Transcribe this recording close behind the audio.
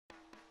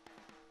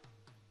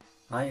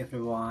Hi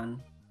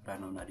everyone,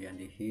 Rano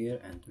Nadiandi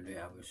here, and today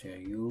I will share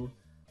you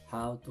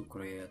how to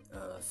create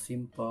a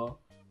simple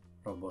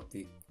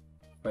robotic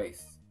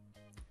face.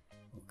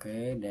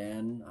 Okay,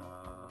 then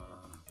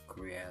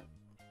create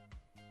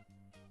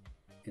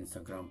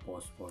Instagram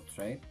post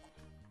portrait.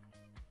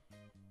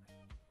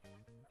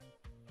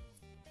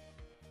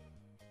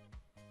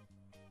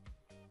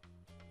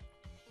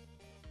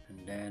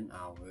 And then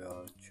I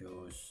will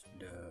choose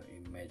the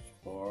image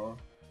for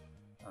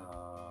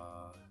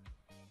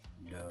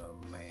the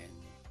main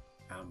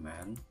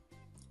element.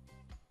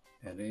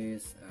 That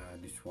is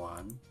this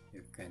one.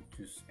 You can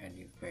choose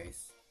any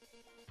face.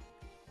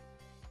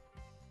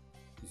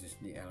 This is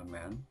the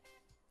element,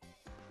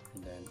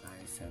 and then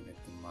I send it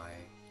to my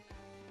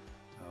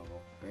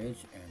work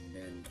page and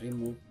then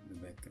remove the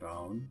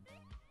background.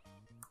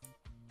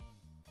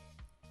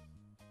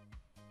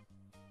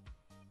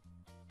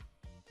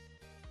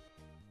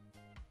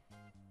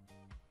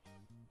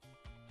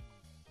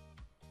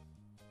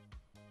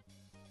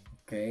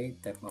 Okay,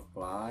 tap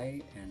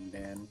apply and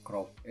then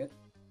crop it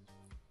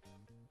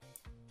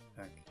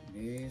like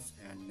this,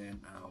 and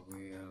then I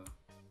will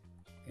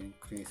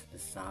increase the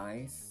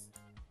size.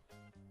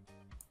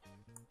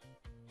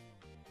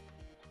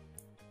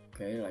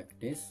 Okay, like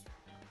this,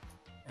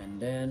 and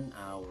then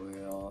I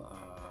will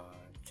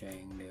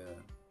change the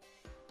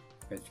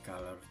page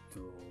color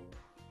to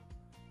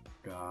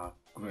dark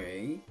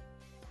gray,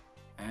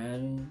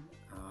 and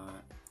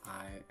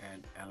I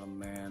add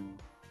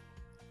element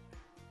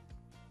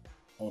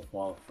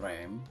oval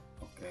frame.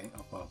 Okay,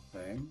 oval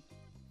frame,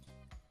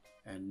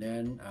 and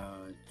then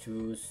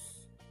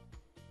choose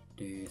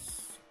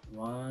this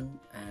one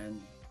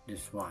and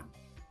this one.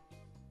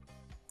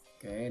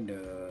 Okay,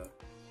 the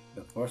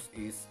first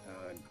is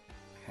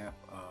have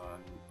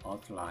an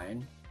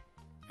outline,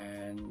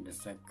 and the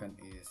second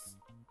is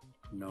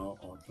no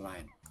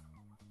outline.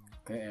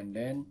 Okay, and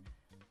then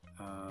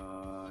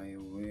I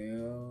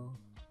will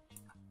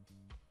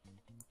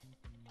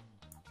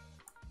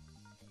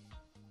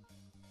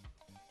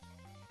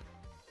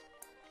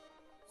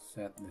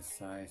set the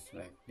size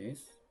like this,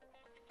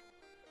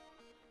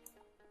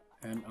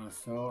 and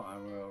also I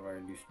will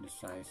reduce the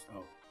size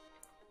of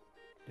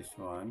this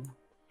one.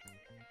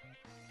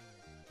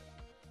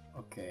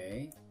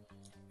 Okay,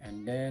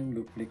 and then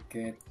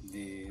duplicate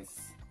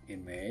this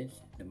image,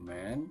 the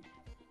man,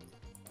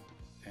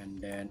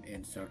 and then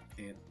insert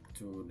it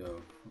to the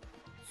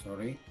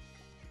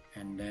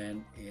and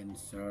then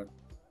insert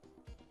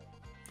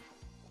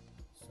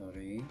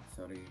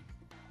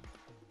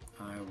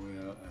I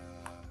will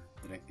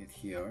drag it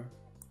here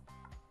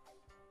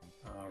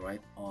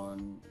right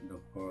on the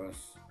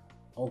first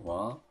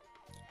oval,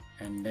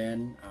 and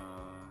then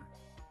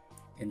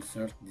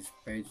insert this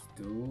page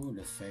to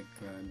the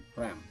second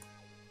frame.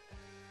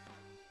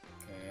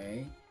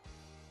 Okay,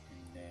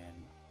 and then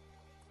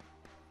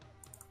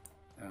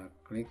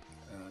click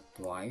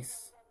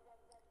twice,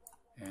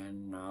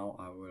 and now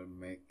I will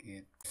make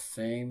it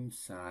same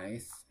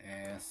size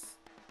as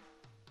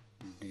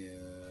the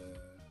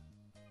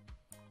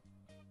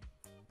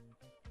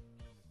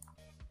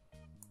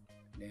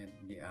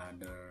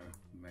other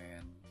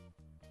man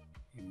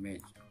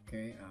image.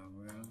 Okay, I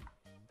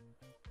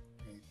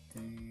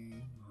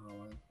think how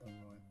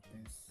about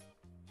this.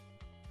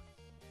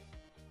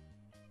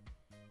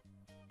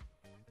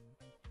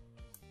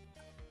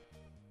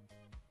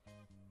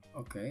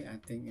 Okay, I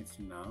think it's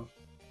enough,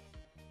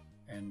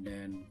 and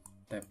then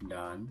tap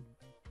done.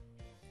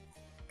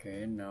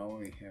 Okay, now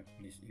we have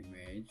this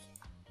image,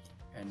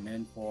 and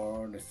then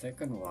for the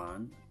second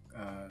one,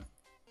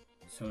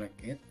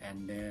 select it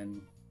and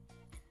then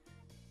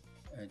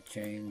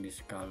change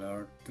this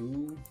color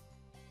to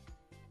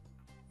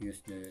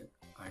use the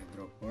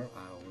eyedropper.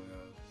 I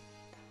will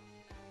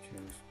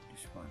choose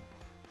this one.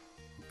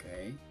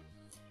 Okay,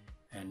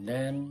 and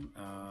then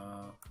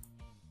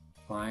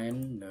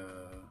find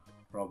the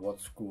robot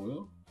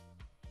school,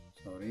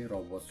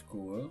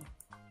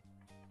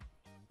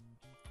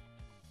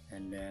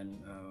 and then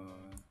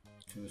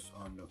choose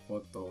on the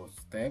photo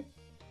step,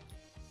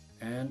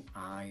 and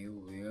I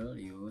will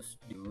use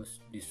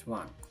this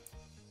one.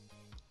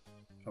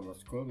 Robot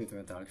school with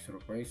metallic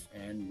surface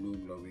and blue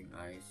glowing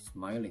eyes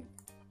smiling.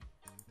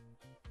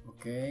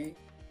 Okay,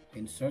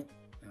 insert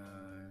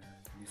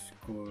this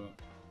school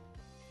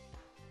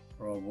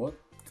robot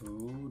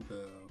to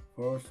the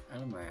first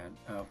element,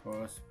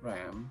 first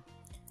frame,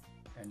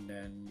 and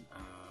then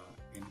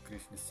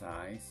increase the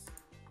size.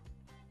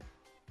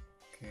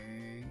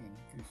 Okay,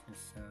 increase the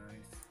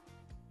size,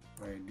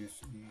 reduce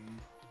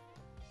it.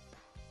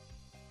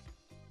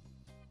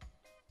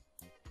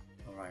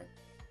 Alright,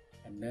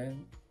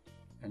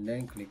 and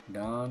then click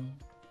done,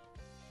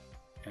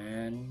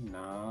 and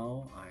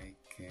now I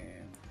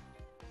can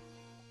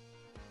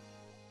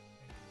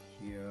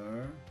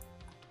here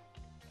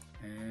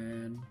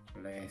and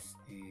place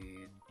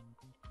it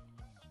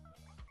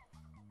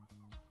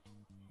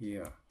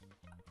here.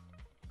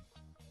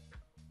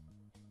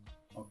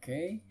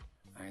 Okay,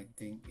 I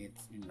think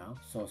it's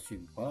enough, so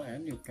simple,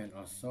 and you can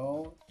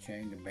also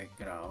change the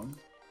background.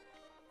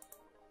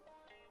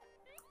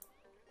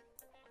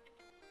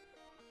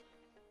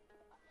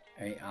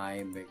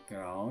 AI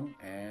background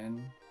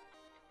and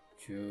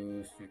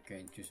you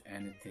can choose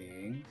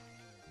anything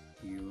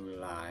you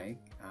like,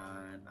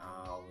 and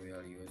I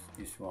will use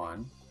this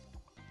one.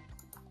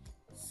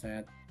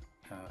 Set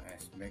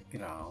as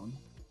background.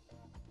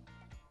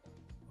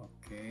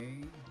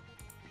 Okay,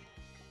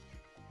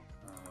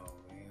 I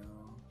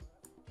will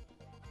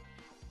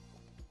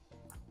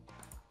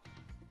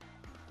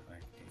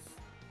like this.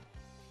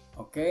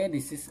 Okay,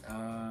 this is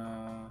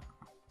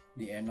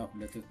the end of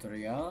the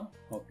tutorial.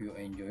 Hope you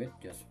enjoy it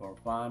just for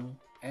fun,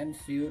 and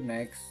see you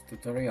next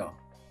tutorial.